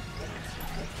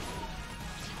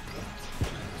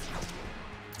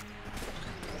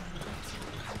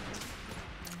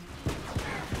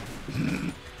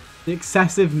 The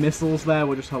excessive missiles there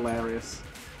were just hilarious.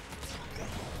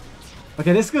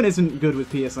 Okay, this gun isn't good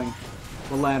with piercing.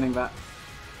 We're learning that.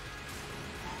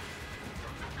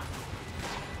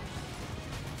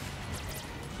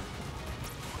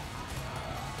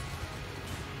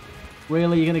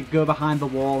 Really? You're gonna go behind the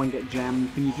wall and get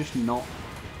jammed? Can you just not?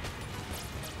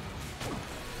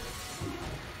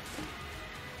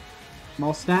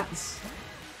 More stats.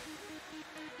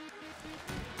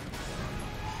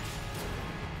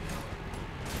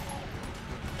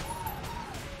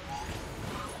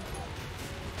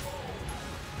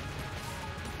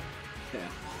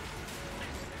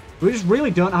 We just really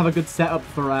don't have a good setup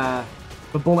for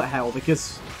bullet hell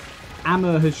because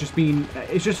ammo has just been...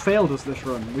 It's just failed us this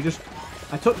run.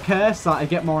 I took care so I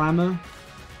get more ammo.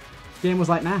 Game was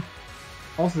like, nah.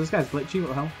 Also, this guy's glitchy, what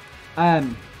the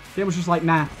hell? Game was just like,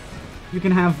 nah. You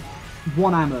can have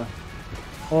one ammo.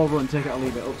 Or run, take it or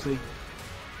leave it, oopsie.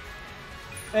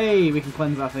 Hey, we can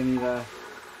cleanse our thingy there.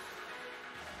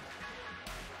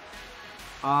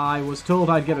 I was told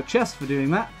I'd get a chest for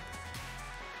doing that.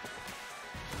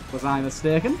 Was I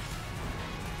mistaken?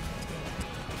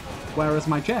 Where is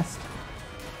my chest?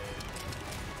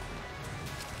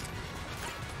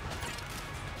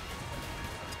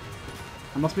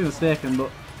 I must be mistaken,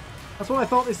 but that's what I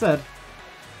thought they said.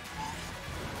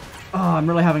 Oh, I'm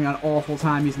really having an awful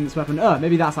time using this weapon. Oh,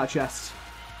 maybe that's our chest.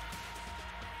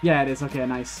 Yeah, it is. Okay,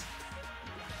 nice.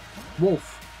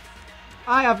 Wolf.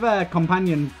 I have a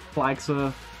companion flag,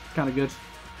 so kind of good.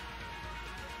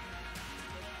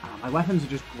 My weapons are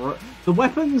just gross. The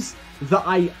weapons that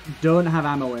I don't have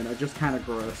ammo in are just kind of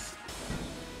gross.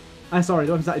 Sorry,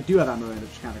 the weapons that I do have ammo in are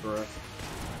just kind of gross.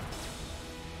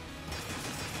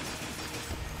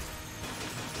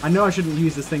 I know I shouldn't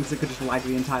use this thing because it could just lag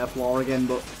the entire floor again,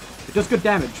 but it does good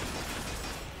damage.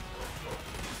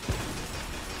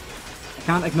 I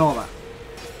can't ignore that.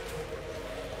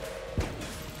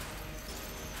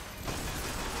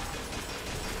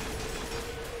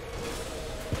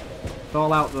 It's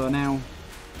all out there now.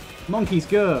 Monkeys,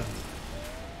 go!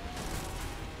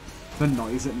 The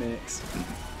noise it makes.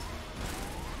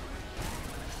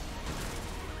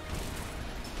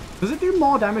 Does it do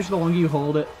more damage the longer you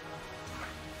hold it?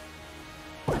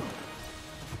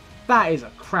 That is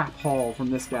a crap haul from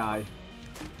this guy.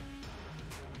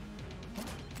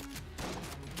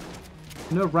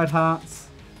 No red hearts.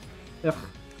 Ugh.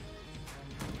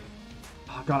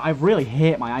 Oh god, I really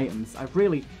hate my items.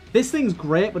 This thing's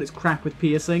great, but it's crap with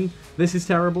piercing. This is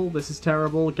terrible. This is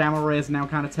terrible. Gamma ray is now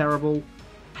kind of terrible.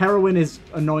 Heroin is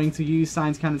annoying to use.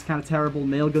 Science cannon's kind of terrible.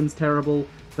 Nail gun's terrible.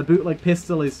 The bootleg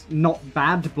pistol is not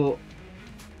bad, but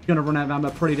gonna run out of ammo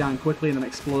pretty damn quickly and then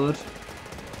explode.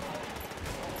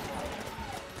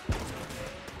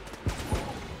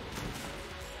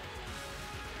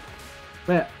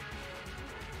 Wait.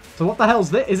 So what the hell's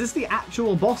this? Is this the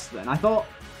actual boss then? I thought...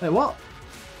 Wait, what?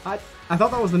 I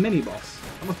thought that was the mini-boss.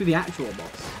 That must be the actual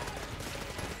boss.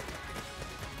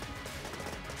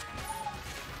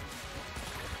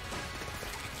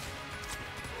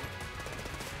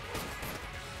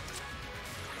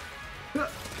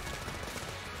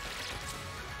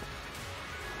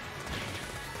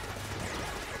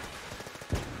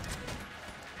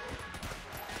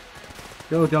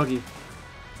 Go, doggy.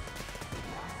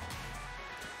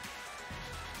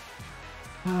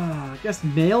 I guess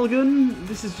nail gun?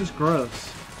 This is just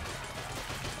gross.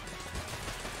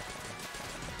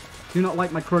 Do not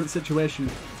like my current situation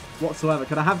whatsoever.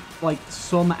 Could I have, like,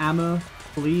 some ammo,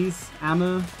 please?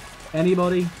 Ammo?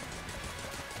 Anybody?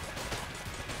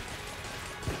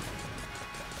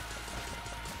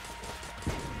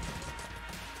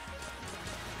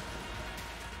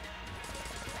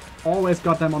 Always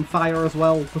goddamn on fire as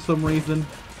well, for some reason.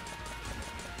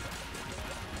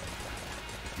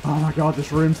 Oh my god,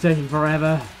 this room's taking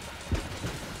forever.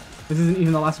 This isn't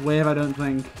even the last wave, I don't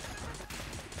think.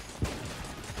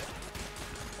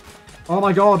 Oh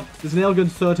my god, this nail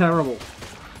gun's so terrible.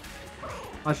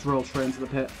 I just rolled straight into the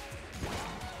pit.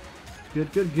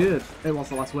 Good, good, good. It was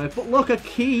the last wave. But look, a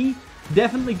key!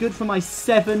 Definitely good for my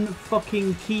 7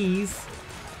 fucking keys.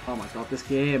 Oh my god, this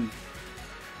game.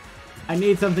 I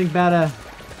need something better.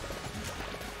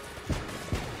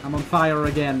 I'm on fire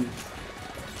again.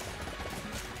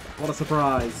 What a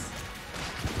surprise.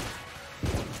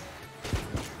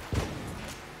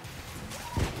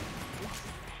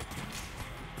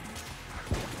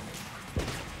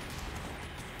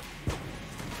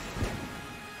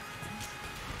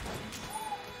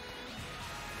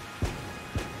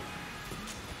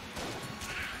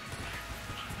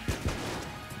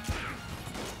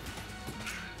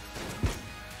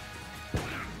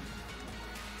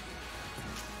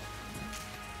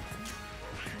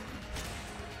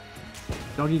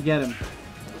 Doggy, get him.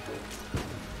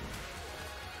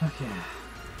 Okay.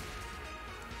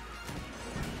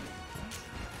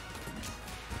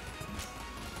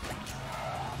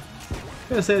 I'm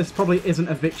gonna say this probably isn't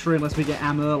a victory unless we get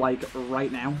ammo, like,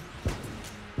 right now.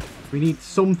 We need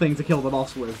something to kill the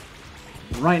boss with.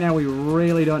 Right now we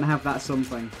really don't have that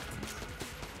something.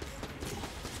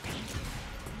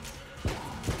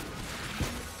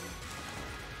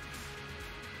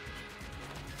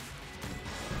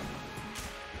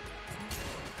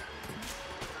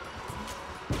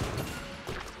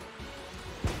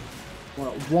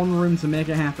 Well, one room to make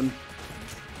it happen.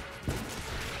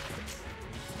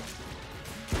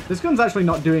 This gun's actually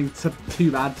not doing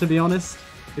too bad, to be honest.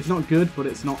 It's not good, but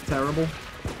it's not terrible.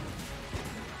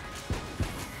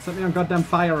 Set me on goddamn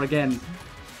fire again.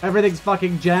 Everything's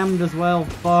fucking jammed as well.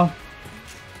 Fuck.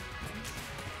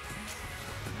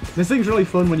 This thing's really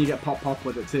fun when you get pop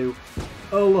with it too.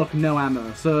 Oh look, no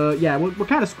ammo. So yeah, we're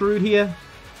kind of screwed here.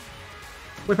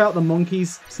 Whip out the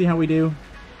monkeys, see how we do.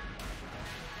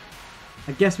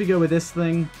 I guess we go with this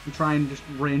thing and try and just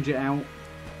range it out.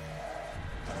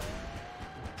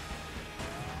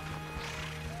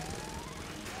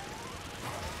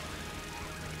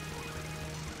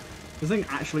 This thing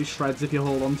actually shreds if you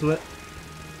hold onto it.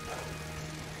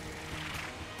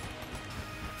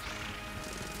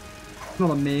 It's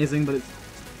not amazing, but it's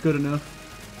good enough.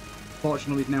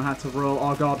 Fortunately, we've now had to roll.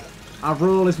 Oh god, our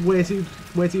roll is way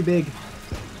too big.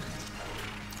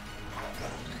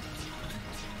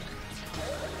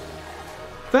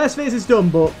 First phase is done,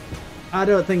 but I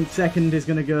don't think second is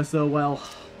going to go so well.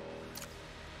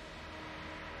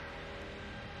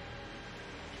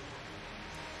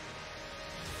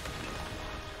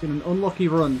 Been an unlucky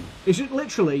run. It should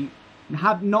literally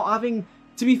not having.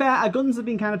 To be fair, our guns have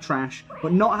been kind of trash,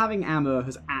 but not having ammo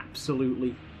has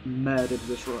absolutely murdered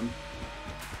this run.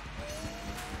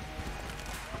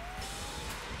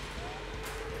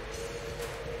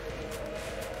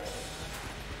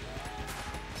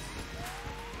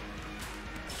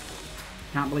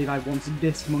 Can't believe I once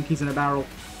dissed monkeys in a barrel.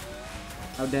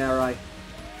 How dare I?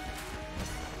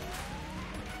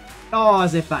 Oh,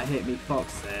 as if that hit me.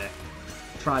 Fuck's sake.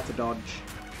 Tried to dodge.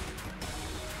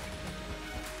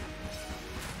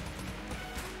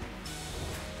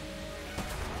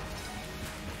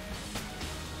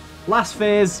 Last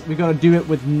phase, we got to do it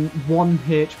with 1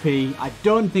 HP. I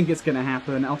don't think it's going to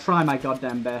happen. I'll try my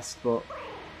goddamn best, but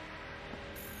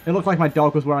it looked like my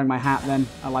dog was wearing my hat then.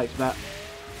 I liked that.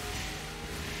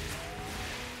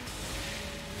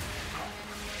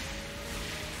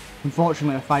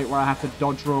 Unfortunately, a fight where I have to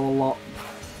dodge roll a lot.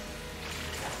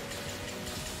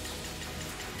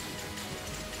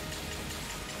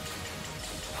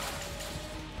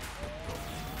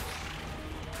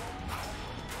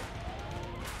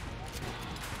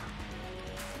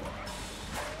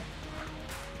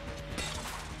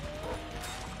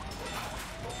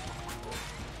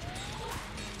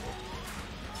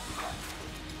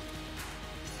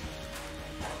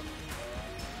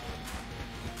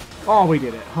 Oh, we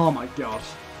did it. Oh my god.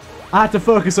 I had to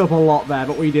focus up a lot there,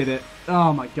 but we did it.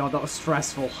 Oh my god, that was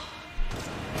stressful.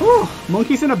 Whew,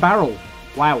 monkeys in a barrel.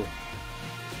 Wow.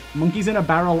 Monkeys in a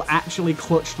Barrel actually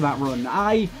clutched that run.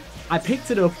 I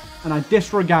picked it up and I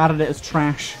disregarded it as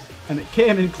trash, and it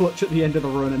came in clutch at the end of the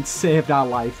run and saved our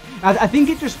life. I think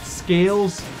it just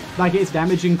scales, like its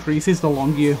damage increases the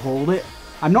longer you hold it.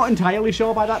 I'm not entirely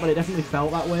sure about that, but it definitely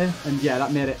felt that way, and yeah,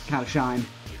 that made it kind of shine.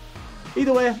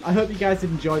 Either way, I hope you guys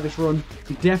did enjoy this run.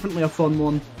 Definitely a fun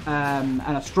one,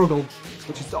 and a struggle,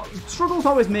 which is, struggles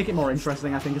always make it more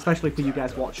interesting, I think, especially for you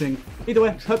guys watching. Either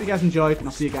way, hope you guys enjoyed, and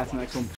I'll see you guys in the next one.